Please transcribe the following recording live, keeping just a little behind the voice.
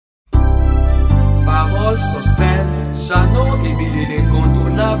Sosthène, Chanon, Émile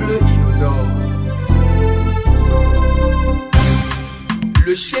l'incontournable inodore.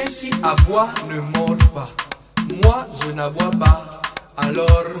 Le chien qui aboie ne mord pas, moi je n'aboie pas,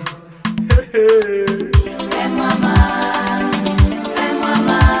 alors fais-moi mal, fais-moi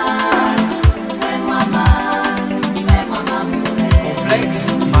mal, fais-moi mal, fais-moi mal mourir. Complexe,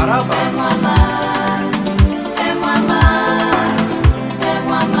 maraba. Fais-moi mal, fais-moi mal,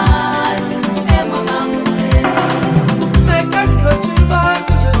 fais-moi mal, fais-moi mal mourir. Mais qu'est-ce que tu veux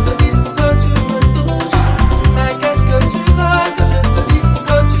que je te dise pour que tu me touches? Mais qu'est-ce que tu veux que je te dise pour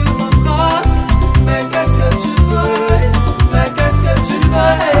que tu m'embrasses? Mais qu'est-ce que tu veux? Mais qu'est-ce que tu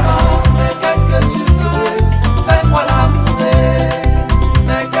veux? Mais qu'est-ce que tu veux? Fais-moi l'amour.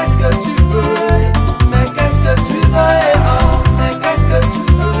 Mais qu'est-ce que tu veux? Mais qu'est-ce que tu veux? Mais qu'est-ce que tu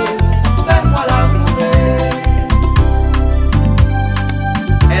veux? Fais-moi l'amour.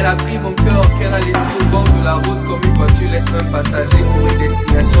 Elle a pris mon cœur qu'elle a laissé au bord de la route comme une voiture laisse un passager pour une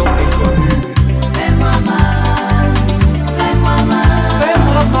destination inconnue. Fais-moi mal, fais-moi mal,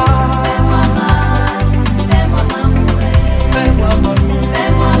 Fais-moi mal.